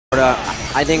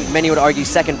I think many would argue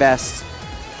second best.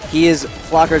 He is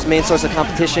Flocker's main source of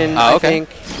competition, I think.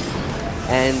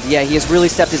 And yeah, he has really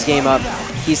stepped his game up.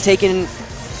 He's taken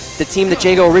the team that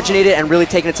Jago originated and really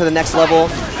taken it to the next level.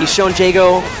 He's shown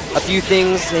Jago a few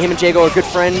things. Him and Jago are good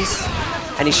friends.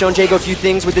 And he's shown Jago a few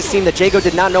things with this team that Jago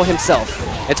did not know himself.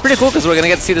 It's pretty cool because we're going to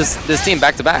get to see this team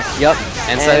back to back. Yep.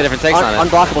 And slightly different takes on it.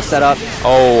 Unblockable setup.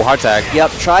 Oh, hard tag.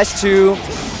 Yep. Tries to...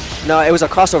 No, it was a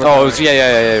crossover. Oh, it was,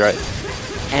 yeah, right.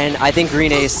 And I think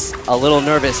GreenAce a little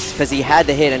nervous because he had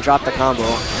the hit and dropped the combo.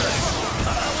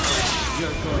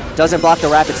 Doesn't block the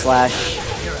rapid slash.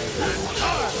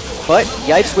 But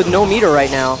Yipes with no meter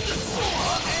right now.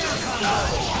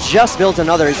 Just built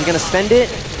another. Is he going to spend it?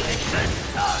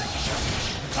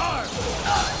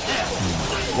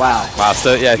 Wow. Wow,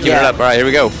 still, yeah, keep it up. All right, here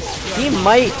we go. He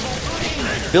might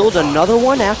build another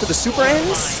one after the super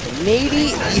ends?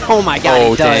 Maybe? Oh my god,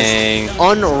 he does. Dang.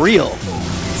 Unreal.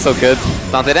 So good.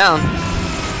 Dante down.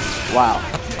 Wow.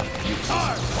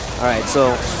 Alright,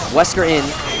 so Wesker in.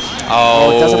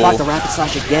 Oh. Doesn't block the rapid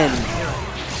slash again.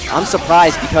 I'm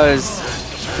surprised because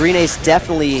GreenAce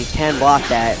definitely can block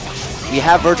that. We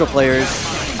have Virgil players.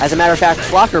 As a matter of fact,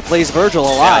 Flocker plays Virgil a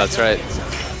lot. Yeah, that's right.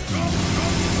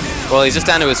 Well, he's just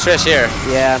down to his Trish here.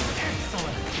 Yeah.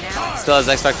 Still has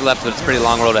X Factor left, but it's a pretty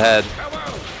long road ahead.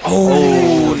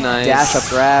 Oh, nice. Dash up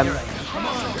grab.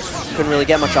 Couldn't really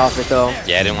get much off it though.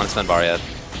 Yeah, I didn't want to spend bar yet.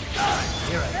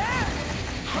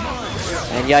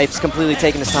 And Yipes completely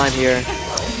taking his time here.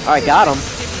 Alright, got him.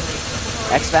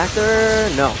 X Factor?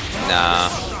 No. Nah.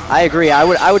 I agree.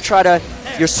 I would try to,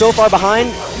 you're so far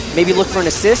behind, maybe look for an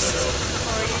assist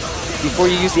before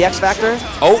you use the X Factor.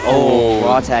 Oh,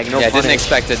 raw tag, no punish. Didn't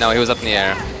expect it. No, he was up in the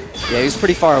air. Yeah, he was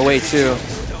pretty far away too.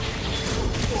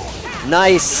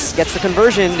 Nice, gets the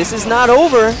conversion. This is not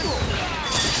over.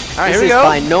 All right, here we go.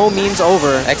 By no means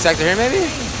over. X Factor here, maybe?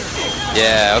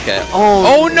 Yeah, okay.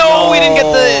 Oh no, we didn't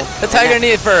get the Tiger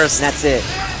knee at first. And that's it.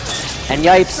 And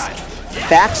Yipes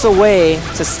backs away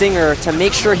to Stinger to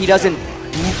make sure he doesn't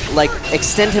like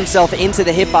extend himself into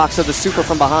the hitbox of the super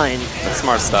from behind. That's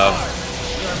smart stuff.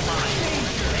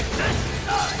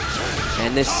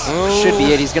 And this should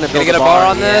be it. He's going to build get a bar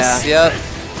on this. Yep.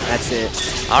 That's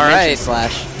it. All right.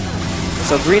 Slash.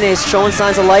 So GreenAce showing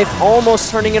signs of life, almost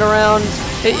turning it around.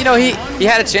 You know, he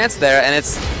had a chance there, and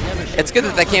it's good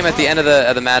that came at the end of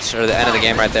the match or the end of the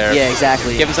game right there. Yeah,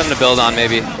 exactly. Give him something to build on,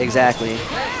 maybe. Exactly.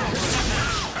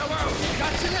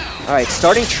 All right,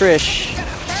 starting Trish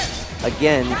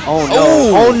again. Oh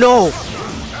no! Oh no!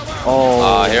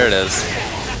 Oh. Here it is.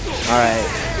 All right,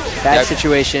 bad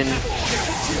situation.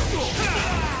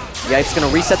 Yipes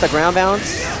gonna reset the ground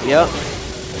bounce. Yep.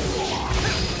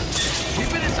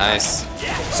 Nice.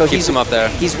 So keeps him up there.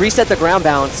 He's reset the ground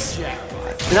bounce.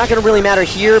 It's not gonna really matter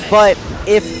here, but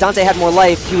if Dante had more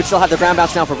life, he would still have the ground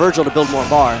bounce now for Virgil to build more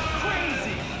bar.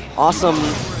 Awesome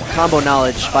combo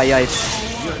knowledge by Yipes.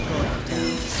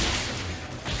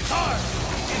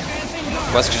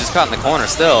 Wesker just caught in the corner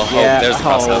still. Yeah. Oh, there's the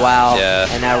cross up. Wow. Yeah.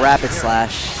 And that rapid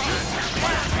slash.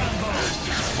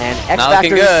 And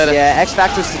X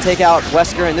Factors to take out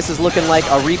Wesker, and this is looking like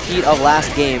a repeat of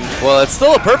last game. Well, it's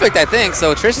still a perfect, I think,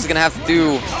 so Trish is going to have to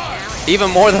do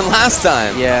even more than last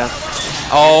time. Yeah.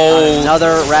 Oh.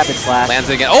 Another rapid slash. Lands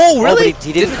it again. Oh, really?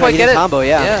 He didn't quite get it. Combo,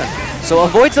 yeah. So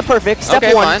avoids the perfect. Step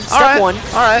one. Fine. Step one.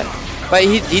 All right. But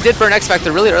he did burn X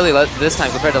Factor really early this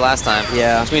time compared to last time.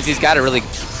 Yeah. Which means he's got to really,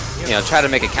 try to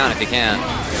make it count if he can.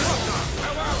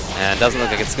 And it doesn't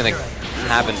look like it's going to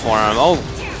happen for him. Oh.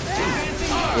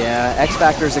 Yeah, X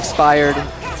Factor's expired.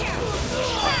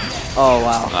 Oh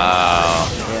wow. Wow.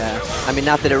 Yeah. I mean,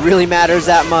 not that it really matters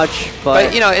that much,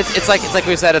 but it's like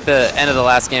we said at the end of the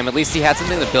last game. At least he had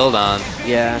something to build on.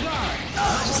 Yeah.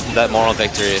 Just that moral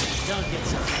victory.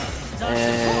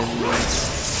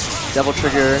 And double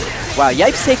trigger. Wow,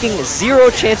 Yipes taking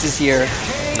 0 chances here.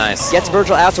 Nice. Gets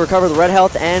Virgil out to recover the red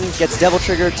health and gets double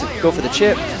trigger to go for the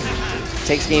chip.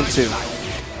 Takes game 2.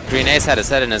 GreenAce had his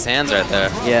head in his hands right there.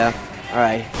 Yeah. All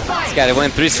right. He's got to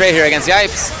win 3 straight here against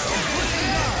Yipes.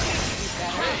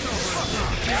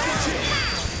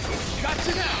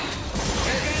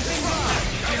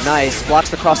 Nice. Blocks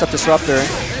the cross-up disruptor.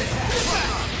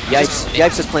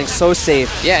 Yipes is playing so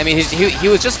safe. Yeah, I mean, he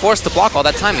was just forced to block all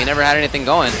that time. He never had anything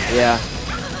going. Yeah.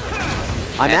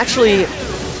 I'm actually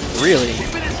really...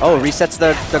 Oh, resets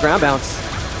the ground bounce.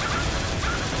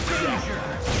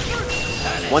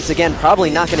 Once again, probably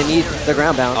not going to need the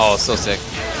ground bounce. Oh, so sick.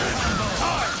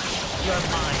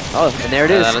 Oh, and there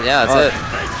it is. Yeah, that's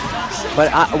it.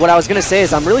 But what I was going to say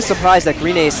is I'm really surprised that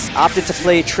GreenAce opted to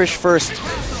play Trish first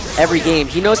every game.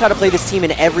 He knows how to play this team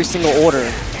in every single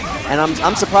order. And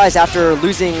I'm surprised after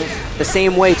losing the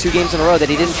same way 2 games in a row that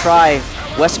he didn't try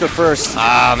Wesker first.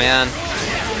 Ah, man.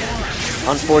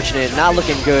 Unfortunate. Not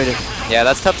looking good. Yeah,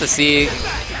 that's tough to see.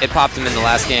 It popped him in the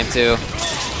last game, too.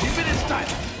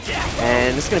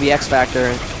 And this is going to be X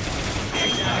Factor.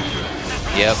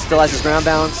 Yep. Still has his ground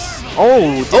bounce.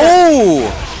 Oh! Oh!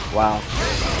 Wow.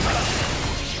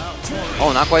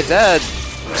 Oh, not quite dead.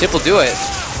 Chip will do it.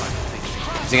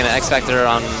 Is he going to X Factor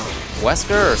on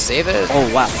Wesker or save it?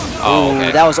 Oh, wow. Oh,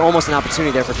 okay. That was almost an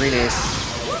opportunity there for GreenAce.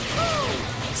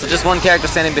 So just one character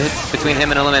standing between him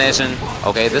and elimination.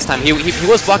 Okay, this time he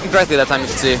was blocking correctly that time, you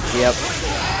can see. Yep.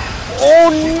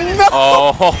 Oh, no!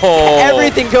 Oh!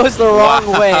 Everything goes the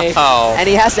wrong way. Wow. And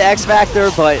he has to X Factor,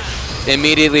 but...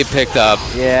 Immediately picked up.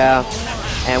 Yeah.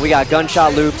 And we got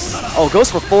gunshot loops. Oh,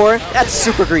 goes for 4? That's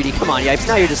super greedy. Come on, Yipes.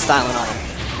 Now you're just styling on him.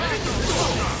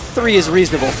 3 is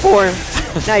reasonable. 4,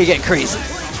 now you're getting crazy.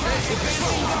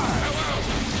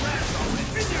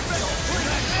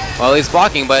 Well, he's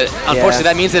blocking, but unfortunately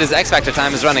that means that his X Factor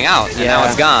time is running out, and now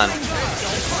it's gone.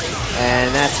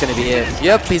 And that's going to be it.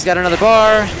 Yep, he's got another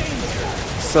bar.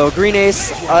 So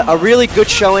GreenAce, a really good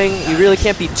showing. You really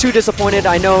can't be too disappointed.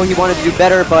 I know he wanted to do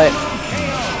better, but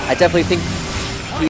I definitely think